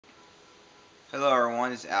Hello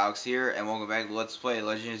everyone, it's Alex here, and welcome back to Let's Play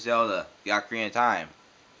Legend of Zelda, the Ocarina of Time.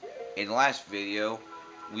 In the last video,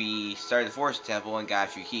 we started the Forest Temple and got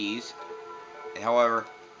a few keys. And however,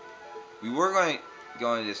 we were going to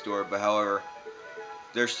go into this door, but however,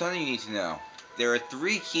 there's something you need to know. There are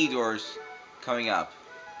 3 key doors coming up.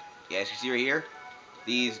 Yeah, as you see right here,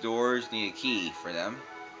 these doors need a key for them.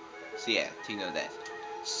 So yeah, take note of that.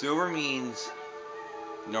 Silver means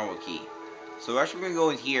normal key. So we're actually going to go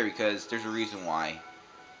in here because there's a reason why.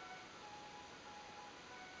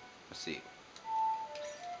 Let's see.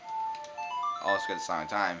 Also got the song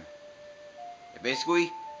time.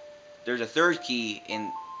 Basically, there's a 3rd key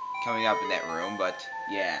in coming up in that room, but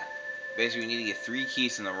yeah. Basically, we need to get 3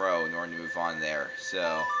 keys in a row in order to move on there.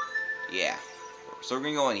 So, yeah. So we're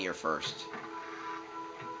gonna go in here first.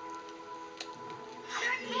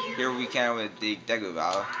 Here we can with the Degu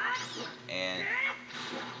battle, and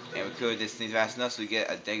we could just need fast enough so we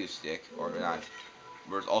get a Degu stick, or not.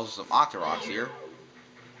 There's also some Octoroks here.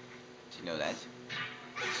 So you know that.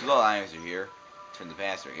 So the items are here. Turn the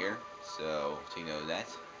past right here. So you know that.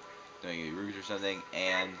 Don't get roots or something,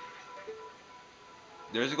 and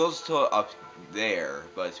there's a ghost toilet up there,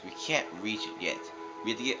 but we can't reach it yet.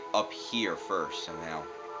 We have to get up here first somehow.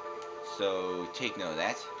 So take note of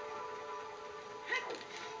that.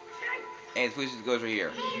 And the place goes right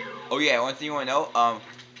here. Oh yeah, one thing you want to know,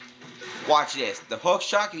 watch this. The hook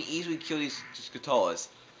shot can easily kill these Scatolas.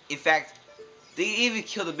 In fact, they even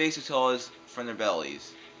kill the big Scatolas from their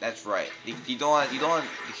bellies. That's right. You don't want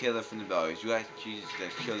to kill them from the bellies. You have to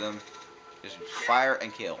just kill them. Just fire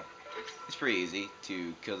and kill. It's pretty easy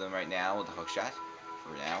to kill them right now with the hook shot.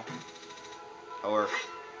 For now. Or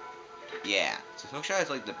yeah, so hookshot is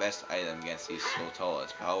like the best item against these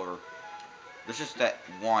Slotolas. However, there's just that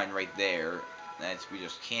one right there that we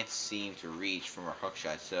just can't seem to reach from our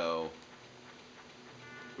hookshot. So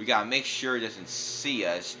we gotta make sure it doesn't see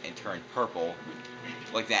us and turn purple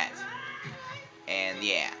like that. And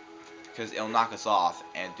yeah, because it'll knock us off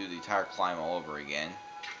and do the entire climb all over again.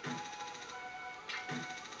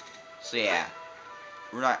 So yeah,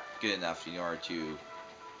 we're not good enough in order to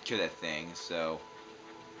kill that thing. So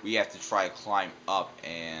we have to try to climb up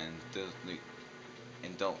and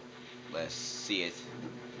don't let us see it.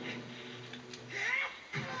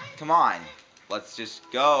 Come on, let's just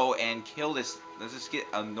go and kill this. Let's just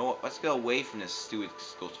let's get away from this stupid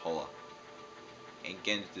Skulltula and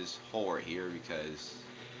get into this hole right here because,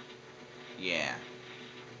 yeah.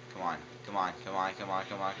 Come on, come on, come on, come on,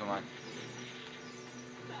 come on, come on.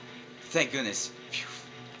 Thank goodness. Phew.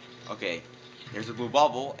 Okay, there's a blue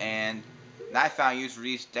bubble, and now I found use for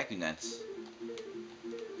these Deku Nuts.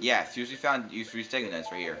 Yeah, seriously found use for these Deku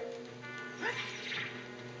Nuts right here.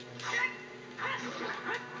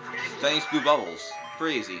 Stunning these blue bubbles.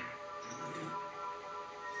 Pretty easy.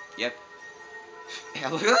 Yep. Yeah,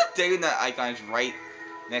 look at the Deku Nut icons right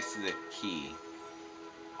next to the key.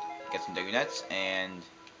 Get some Deku Nuts, and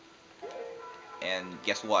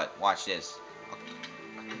guess what? Watch this.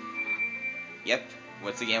 Yep.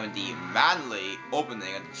 Once again with the manly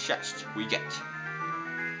opening of the chest, we get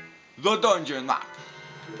the dungeon map.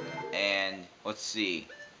 And let's see.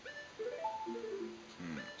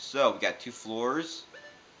 So we got 2 floors,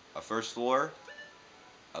 a first floor,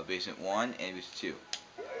 a basement 1, and basement 2.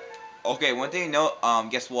 Okay, one thing to note,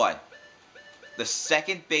 guess what? The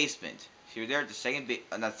second basement. See there, the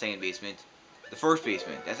not the second basement, the first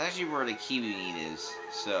basement. That's actually where the key we need is.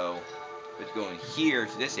 So we have to go in here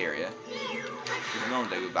to this area. There's no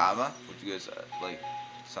Dagubaba, which goes like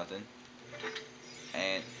something.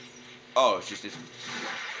 And oh, it's just this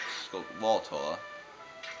Waltola.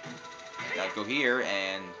 Now go here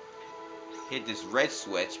and hit this red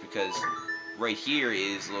switch because right here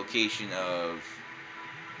is the location of,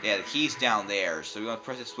 yeah, the key's down there. So we're gonna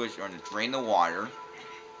press the switch. We're gonna drain the water.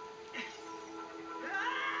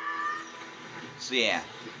 So yeah.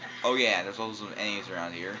 Oh yeah, there's also some enemies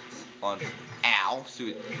around here. Ow,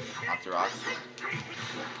 stupid Octorok.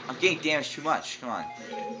 I'm getting damaged too much. Come on.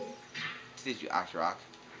 Did you, Octorok?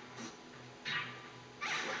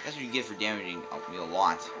 That's what you get for damaging me a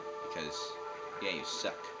lot. Because, yeah, you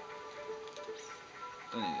suck.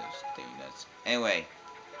 Don't need those thing nuts. Anyway,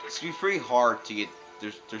 it's gonna be pretty hard to get.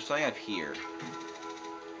 There's something up here.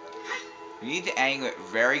 You need to angle it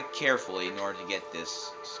very carefully in order to get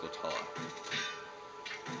this Skulltula.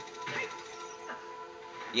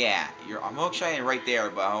 Yeah, I'm hook shining right there,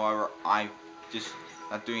 but however, I'm just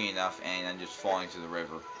not doing enough, and I'm just falling to the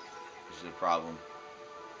river, which is a problem.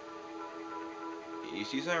 You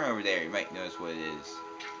see something over there, you might notice what it is.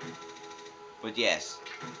 But yes,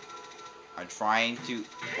 I'm trying to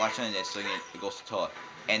watch on this so it goes to toilet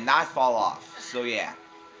and not fall off. So yeah.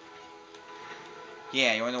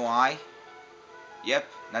 Yeah, you wanna know why? Yep,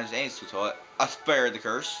 not just any school toilet. A spare the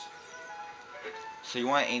curse. So you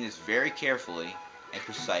want to aim this very carefully and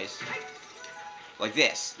precise. Like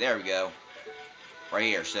this. There we go. Right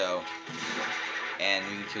here, so. And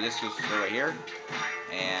we can kill this right here.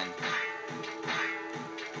 And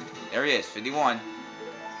there it is, 51.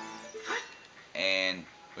 And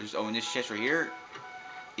we'll just open this chest right here.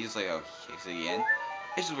 He's just like, oh, kicks it again.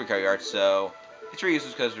 It's just a recovery art, so it's very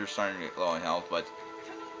useless because we're starting to get low on health, but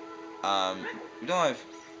we don't have,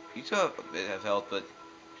 you still have a bit of health, but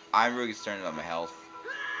I'm really concerned about my health.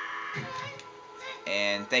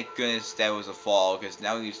 And thank goodness that was a fall, because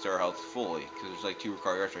now we can restore our health fully, because there's like 2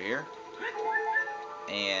 recovery arts right here.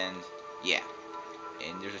 And yeah,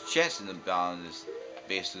 and there's a chest in the bottom of this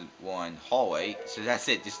basement 1 hallway. So that's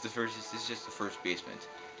it. This is just the first basement.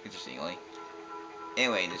 Interestingly.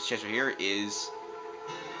 Anyway, this chest right here is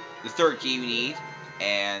the 3rd key we need.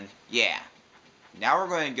 And yeah, now we're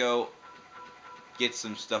going to go get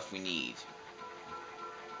some stuff we need.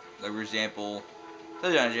 Like for example,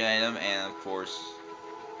 the dungeon item, and of course,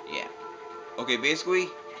 yeah. Okay, basically,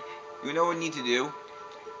 you know what we need to do.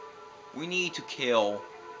 We need to kill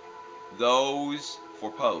those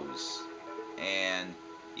 4 pose. And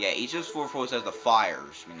yeah, each of those 4 pose has the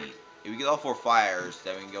fires we need. If we get all 4 fires,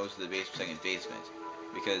 then we can go to the 2nd basement.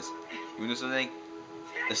 Because, you know something?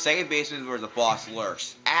 The 2nd basement is where the boss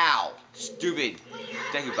lurks. Ow! Stupid!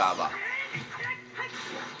 Thank you, Baba.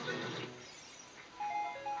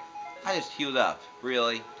 I just healed up.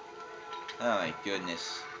 Really? Oh my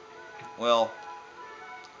goodness. Well,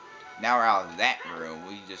 now we're out of that room.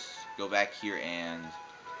 We can just go back here and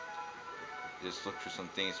just look for some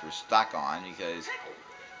things we're stuck on, because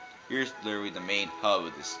here's literally the main hub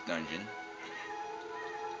of this dungeon.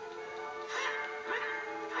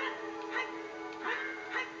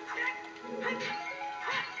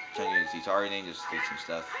 Trying to see targeting, just take some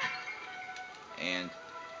stuff. And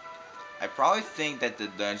I probably think that the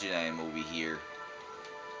dungeon item will be here.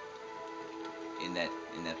 In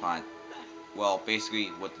that pond. Well, basically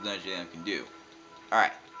what the dungeon item can do.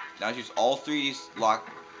 Alright. Now let's use all 3 of these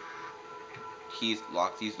lock keys,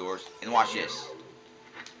 lock these doors, and watch this.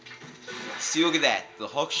 See, look at that. The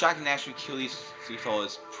hook shot can actually kill these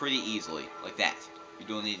fellas pretty easily. Like that. You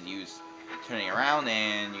don't need to use turning around,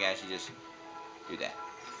 and you actually just do that.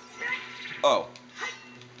 Oh.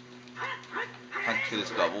 Hunt to this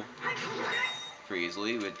bubble pretty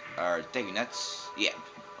easily with our Deggy Nuts. Yeah.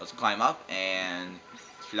 Let's climb up and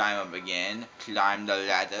climb up again. Climb the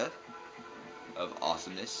ladder of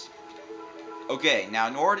awesomeness. Okay, now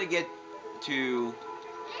in order to get to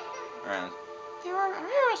there are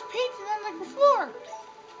arrows painted on the floor.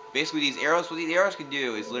 Basically, these arrows, what these arrows can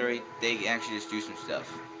do is literally, they can actually just do some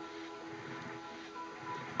stuff.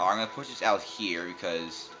 Oh, I'm going to push this out here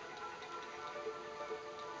because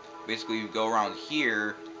basically if you go around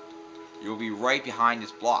here, you'll be right behind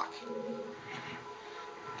this block.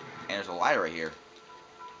 And there's a ladder right here.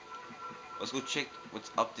 Let's go check what's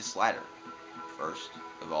up this ladder first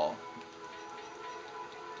of all.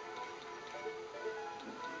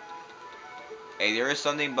 Hey, there is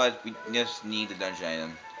something, but we just need the dungeon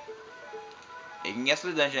item. You can guess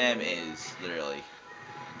what the dungeon item is, literally.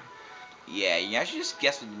 Yeah, you can actually just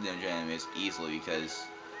guess what the dungeon item is easily, because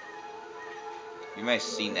you might have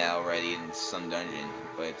seen that already in some dungeon,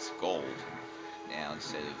 but it's gold now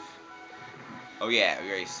instead of... Oh yeah, we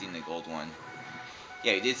already seen the gold one.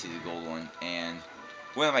 Yeah, we did see the gold one, and...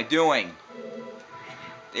 What am I doing?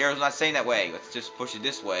 The arrow's not saying that way. Let's just push it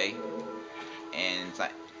this way. And it's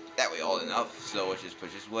not that way all enough, so let's just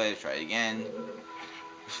push this way. Let's try it again.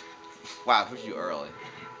 Wow, I pushed you early.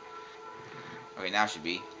 Okay, now it should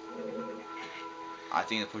be. I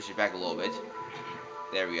think I'll push it back a little bit.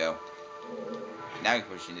 There we go. Now we can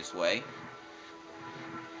push it this way.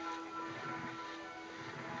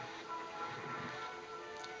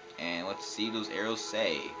 And let's see what those arrows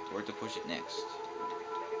say. Where to push it next.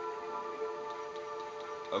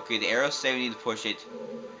 Okay, the arrows say we need to push it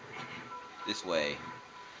this way.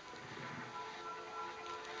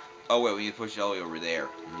 Oh wait, we need to push it all the way over there.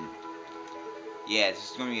 Yeah,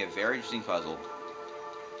 this is going to be a very interesting puzzle.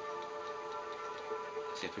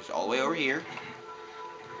 So push it all the way over here.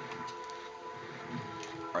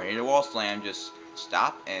 Right here, the wall slam, just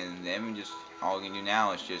stop, and then we just, all we can do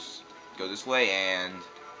now is just go this way and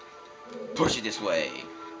push it this way.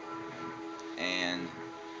 And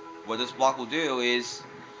what this block will do is,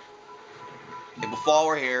 it will fall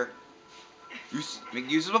over here, make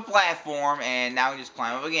use of a platform, and now we just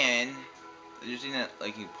climb up again. Just seeing that,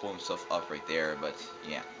 like, he can pull himself up right there, but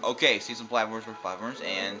yeah. Okay, see some platforms,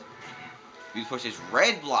 and we push this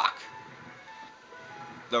red block.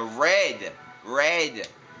 The red red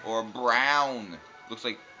or brown. Looks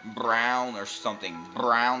like brown or something.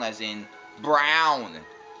 Brown as in brown.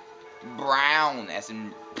 Brown as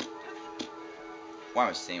in. Why am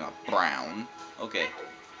I saying about brown? Okay.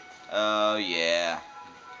 Yeah.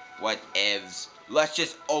 What evs? Let's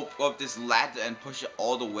just open up this ladder and push it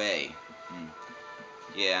all the way.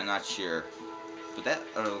 Yeah, I'm not sure. But that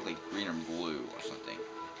looks like green or blue or something.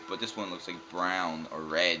 But this one looks like brown or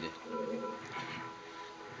red.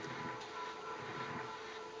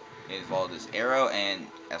 It follows this arrow, and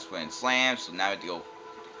that's when it slams. So now we have to go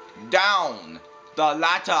down the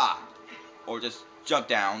ladder, or just jump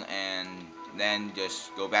down and then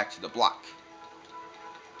just go back to the block.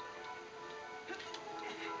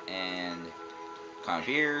 And come up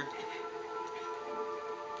here,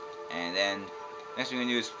 and then next thing we're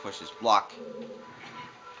gonna do is push this block.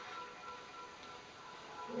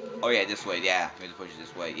 Oh yeah, this way. Yeah, we have to push it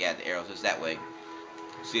this way. Yeah, the arrow says that way.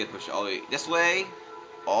 So you have to push it all the way this way,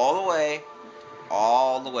 all the way,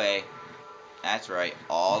 all the way. That's right,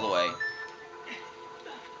 all the way.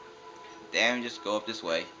 Then just go up this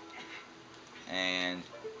way. And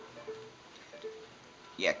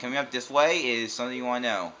yeah, coming up this way is something you want to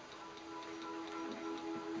know.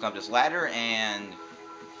 Come up this ladder and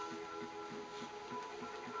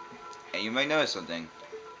you might notice something.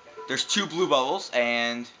 There's 2 blue bubbles,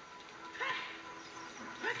 and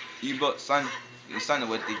you stun it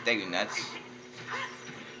with the Degu nuts.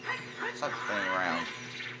 Stop playing around.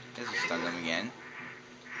 This is stun them again.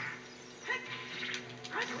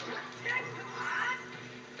 I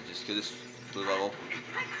just kill this blue bubble.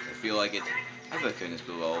 I feel like it. I feel like killing this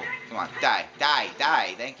blue bubble. Come on, die, die,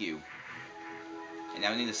 die. Thank you. And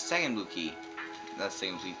now we need the second blue key. That's the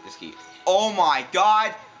second blue key. This key. Oh my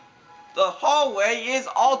God! The hallway is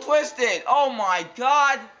all twisted. Oh my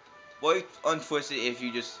God! Well, it's untwisted if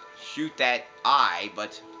you just shoot that eye,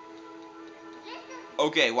 but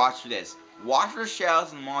okay, watch for this. Watch for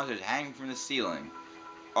shells and monsters hanging from the ceiling.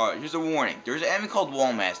 Alright, here's a warning. There's an enemy called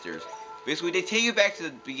Wall Masters. Basically, they take you back to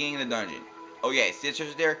the beginning of the dungeon. Oh yeah, see the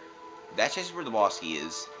chest there? That chest is where the boss key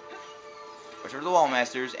is. Watch for the Wall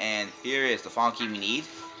Masters, and here is the final key we need.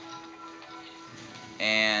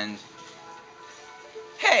 And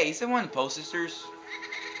hey, is one of the Post Sisters?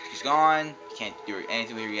 She's gone. Can't do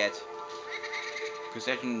anything with her yet.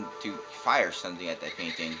 Possession to fire something at that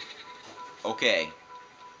painting. Okay.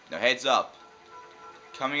 Now heads up.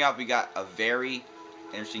 Coming up, we got a very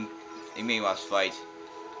interesting enemy boss fight.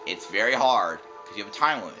 It's very hard because you have a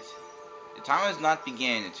time limit. The time limit does not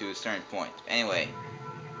begin until a certain point. Anyway,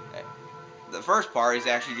 the first part is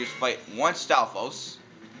actually just fight one Stalfos.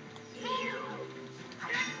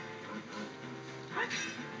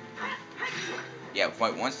 Yeah,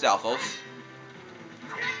 fight one Stalfos.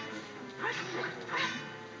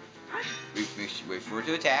 Wait for it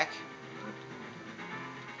to attack.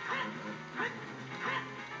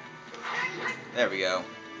 There we go.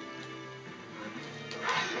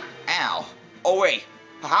 Ow. Oh wait.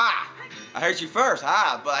 Haha. I hurt you first.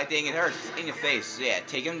 Ha. But I think it hurts in your face. Yeah,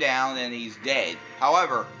 take him down and he's dead.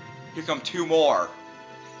 However, here come 2 more.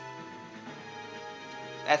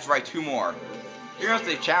 That's right, 2 more. Here comes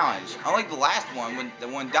the challenge. Unlike the last one, when the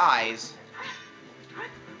one dies,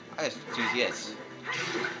 I just choose yes.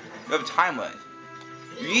 You have a time limit.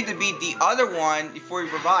 You need to beat the other one before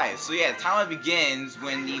he revives. So yeah, the time limit begins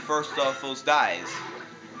when the first Stalfos dies.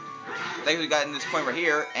 I think we got in this point right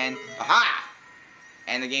here, and aha!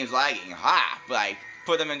 And the game's lagging, aha! But I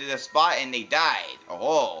put them into this spot and they died.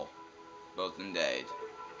 Oh, both of them died.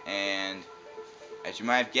 And as you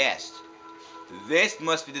might have guessed, this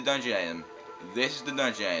must be the dungeon item. This is the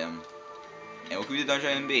dungeon item. And what could the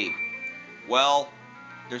dungeon item be? Well,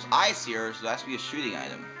 there's ice here, so that has to be a shooting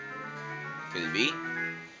item. Could it be?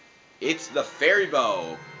 It's the fairy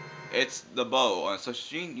bow. It's the bow. On social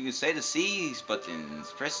stream, you can say the C buttons.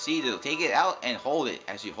 Press C to take it out and hold it.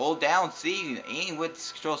 As you hold down C, you can aim with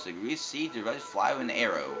the control stick. Reach C to fly with an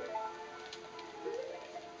arrow.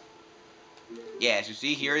 Yeah, as you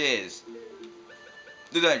see, here it is.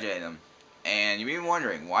 The dungeon item. And you may be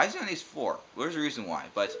wondering, why is it on these 4? Well, there's a reason why.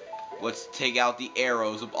 But let's take out the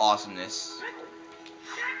arrows of awesomeness.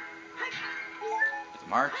 With the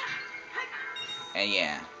mark. And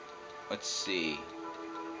yeah. Let's see.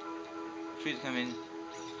 Trees come in.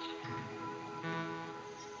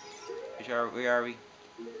 Where are we?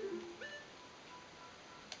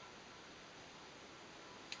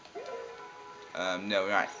 No,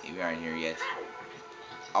 we aren't here yet.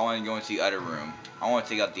 I want to go into the other room. I want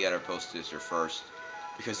to take out the other post sister first.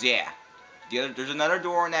 Because yeah, there's another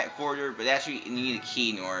door in that corridor, but actually you need a key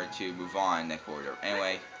in order to move on in that corridor.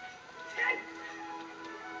 Anyway.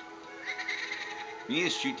 We need to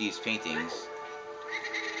shoot these paintings.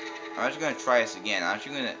 I'm actually gonna try this again.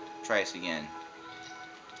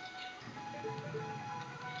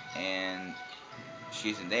 And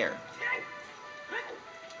she isn't there.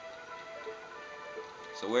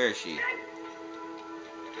 So where is she?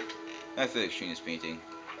 I feel like shooting this painting.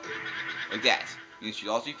 Like that. You can shoot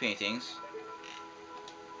all 3 paintings.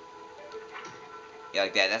 Yeah,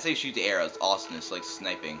 like that. That's how you shoot the arrows. Awesome. It's like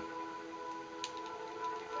sniping.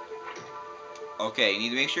 Okay, you need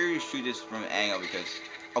to make sure you shoot this from an angle because...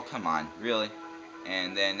 Oh, come on. Really?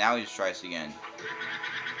 And then now we just try this again.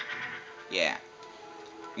 Yeah.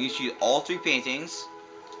 You need to shoot all 3 paintings.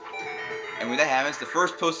 And when that happens, the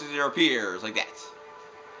first poster appears. Like that.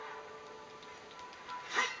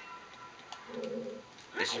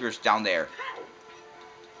 This is down there.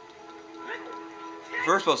 The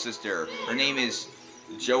first poster, her name is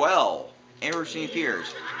Joelle. And where she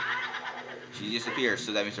appears. She disappears,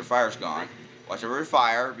 so that means her fire's gone. Watch over her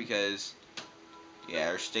fire because...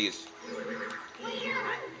 Yeah, her stick is...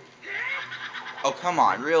 Oh, come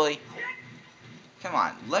on, really? Come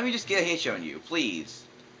on, let me just get a hit on you, please.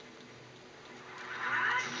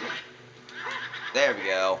 There we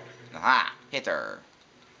go. Aha, hit her.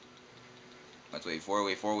 Let's wait for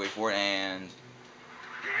it, and...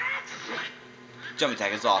 Jump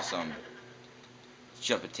attack is awesome.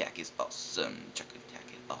 Jump attack is awesome. Jump attack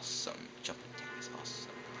is awesome. Jump attack is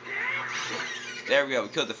awesome. There we go, we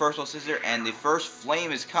killed the first little sister, and the first flame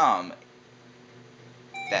has come.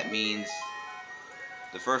 That means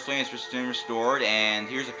the first flame has been restored, and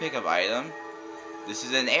here's a pickup item. This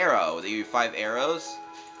is an arrow. They give you 5 arrows,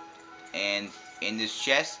 and in this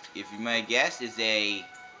chest, if you might guess, is a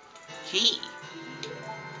key.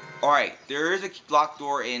 Alright, there is a locked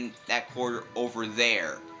door in that corner over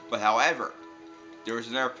there, but however, there is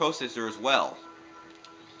another post-sister as well,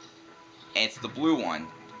 and it's the blue one.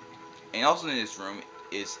 And also in this room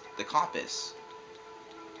is the compass.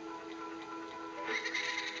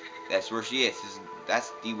 That's where she is. That's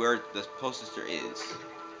where the post-sister is.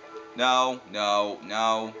 No,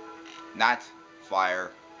 not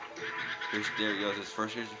fire. There goes this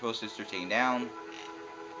first post-sister taken down.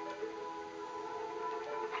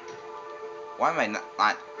 Why am I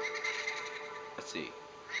not? Let's see.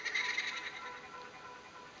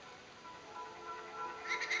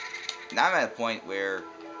 Now I'm at a point where...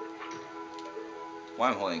 Why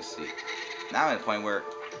am I holding C? Now I'm at a point where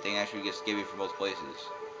they actually just give me from both places.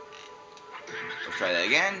 Let's try that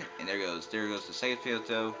again, and there goes the second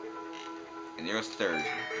photo, and there goes the third.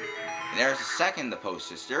 And there's the second of the post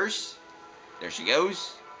sisters. There she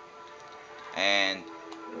goes. And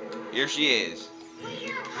here she is.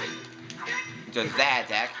 So that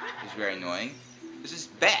attack is very annoying. This is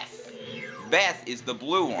Beth. Beth is the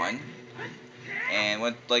blue one. And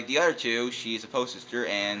like the other two, she's a post sister,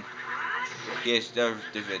 and she has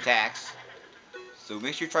different attacks. So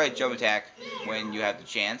make sure you try a jump attack when you have the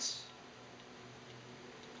chance.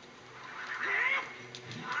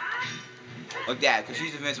 Like that, because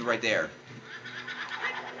she's invincible right there.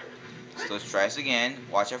 So let's try this again.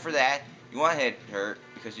 Watch out for that. You want to hit her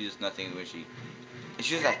because she does nothing when she... And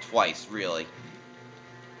she does that twice, really.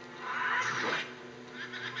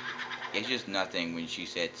 Yeah, she does nothing when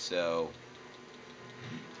she's hit, so...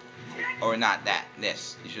 Or not that.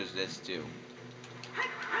 This. She does this too.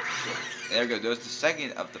 And there we go. There's the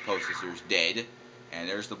second of the post sisters dead. And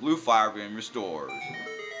there's the blue fire being restored.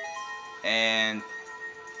 And...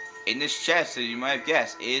 in this chest, as you might have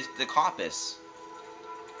guessed, is the compass.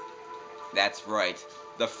 That's right,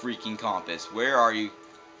 the freaking compass. Where are you?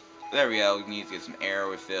 There we go. We need to get some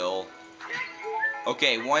arrow refill.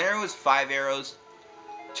 Okay, 1 arrow is 5 arrows.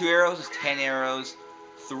 2 arrows is 10 arrows.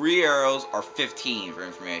 3 arrows are 15 for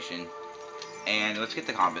information. And let's get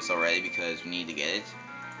the compass already because we need to get it.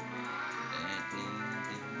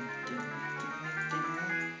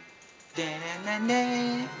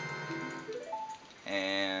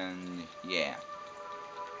 And yeah.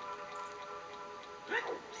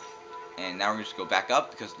 And now we're going to just go back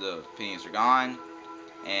up because the paintings are gone.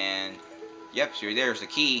 And yep, so there's the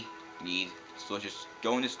key we need. So let's just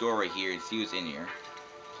go in this door right here and see what's in here.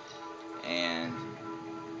 And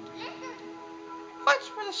watch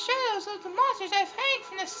for the shadows of the monsters that hang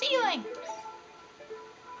from the ceiling.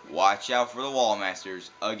 Watch out for the wall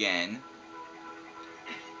masters again.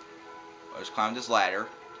 Let's climb this ladder.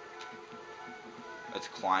 Let's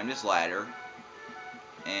climb this ladder.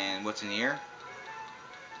 And what's in here?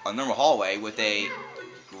 A normal hallway with a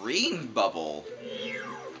green bubble.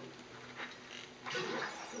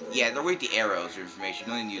 Yeah, they're with the arrows for information.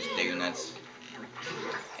 You don't need to use digger nuts.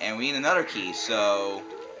 And we need another key, so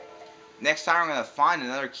next time we're gonna find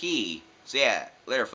another key. So yeah, later.